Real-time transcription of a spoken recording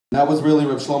That was really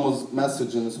Reb Shlomo's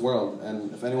message in this world,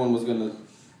 and if anyone was going to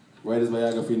write his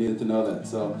biography, needed to know that.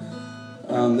 So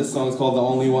this song is called The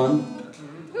Only One.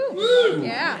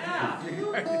 Yeah.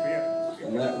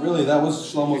 And that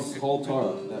was Shlomo's whole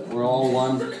Torah, that we're all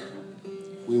one.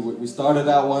 We started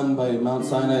out one by Mount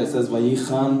Sinai. It says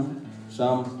Vayichan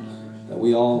Sham, that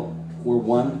we all were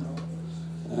one.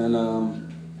 And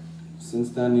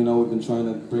since then, we've been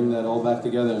trying to bring that all back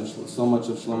together, and so much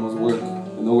of Shlomo's work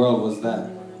in the world was that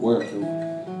work of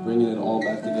bringing it all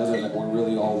back together, that we're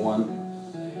really all one.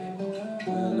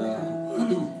 And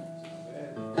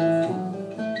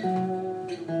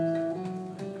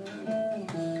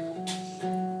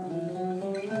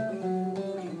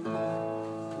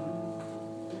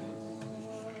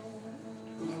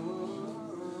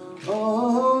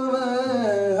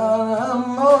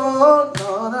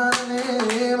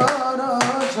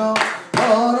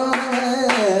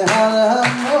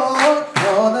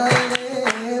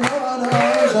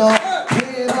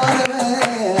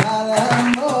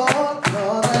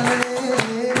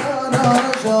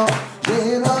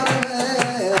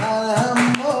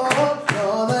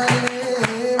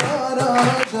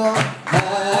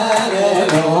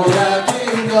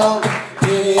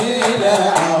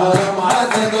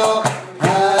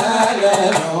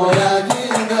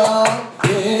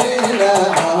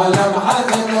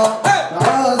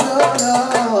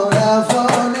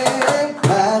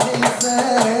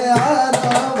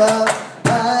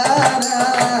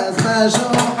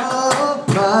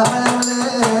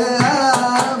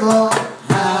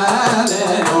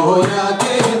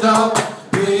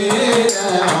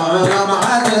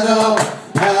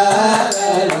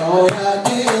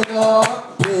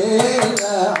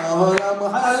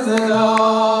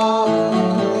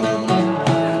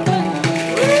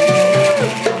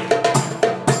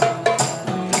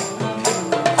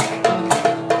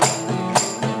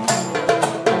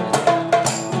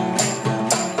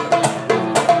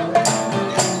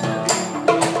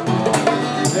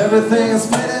everything is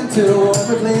split in two,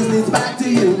 every place leads back to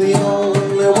you, the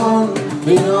only one,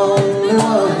 the only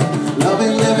one.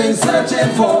 Loving, living, searching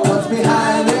for what's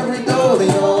behind every door,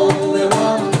 the only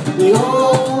one, the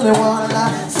only one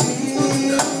I see.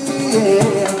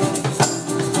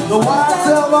 The white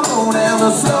silver moon and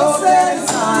the slow setting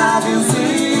sun I can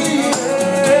see.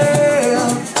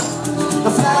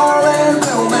 The flower and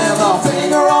bloom and the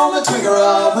finger on the trigger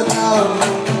of the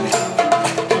gun.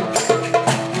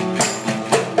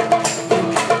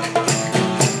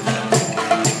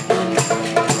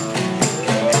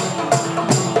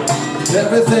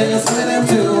 Everything is split in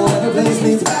two, every place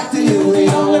leads back to you, the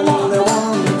only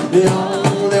one, the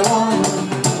only one.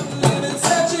 Living,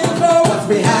 searching for what's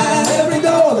behind every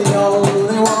door, the only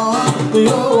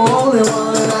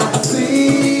one that I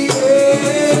see.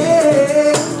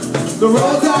 The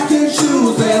roads I can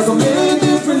choose, there's a million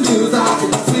different views I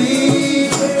can see.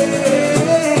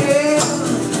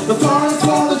 The forest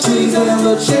for the trees and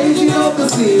the changing of the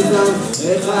season.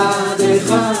 Echad,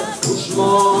 echad, u'shmo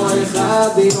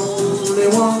echad, the only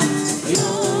one, the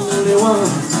only one.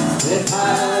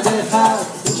 Echad, echad,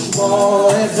 u'shmo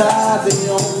echad, the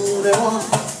only one,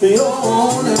 the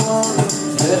only one.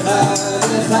 Echad,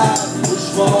 echad,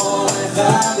 u'shmo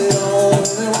echad, the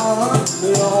only one,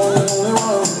 the only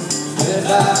one.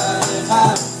 Echad,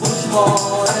 echad, u'shmo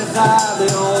echad, the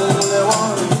only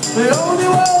one, the only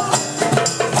one.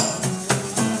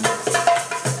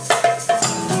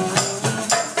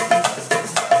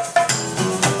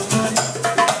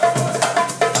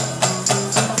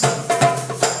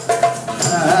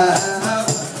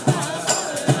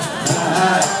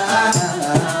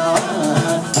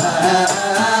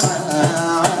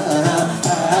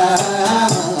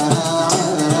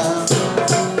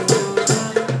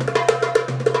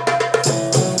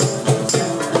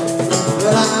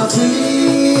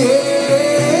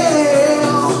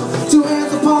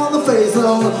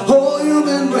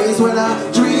 When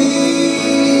I dream,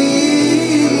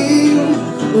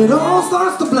 it all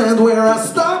starts to blend where I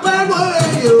stop and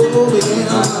where you begin.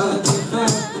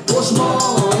 U'shmo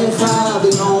echad, the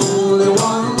only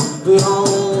one, the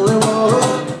only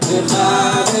one.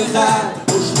 Echad, echad,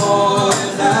 u'shmo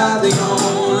echad, the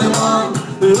only one,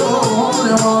 the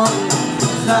only one.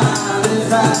 Echad,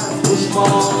 echad, u'shmo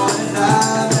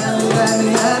echad,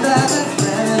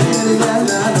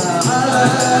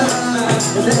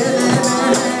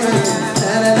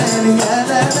 la la la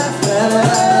la la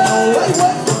la.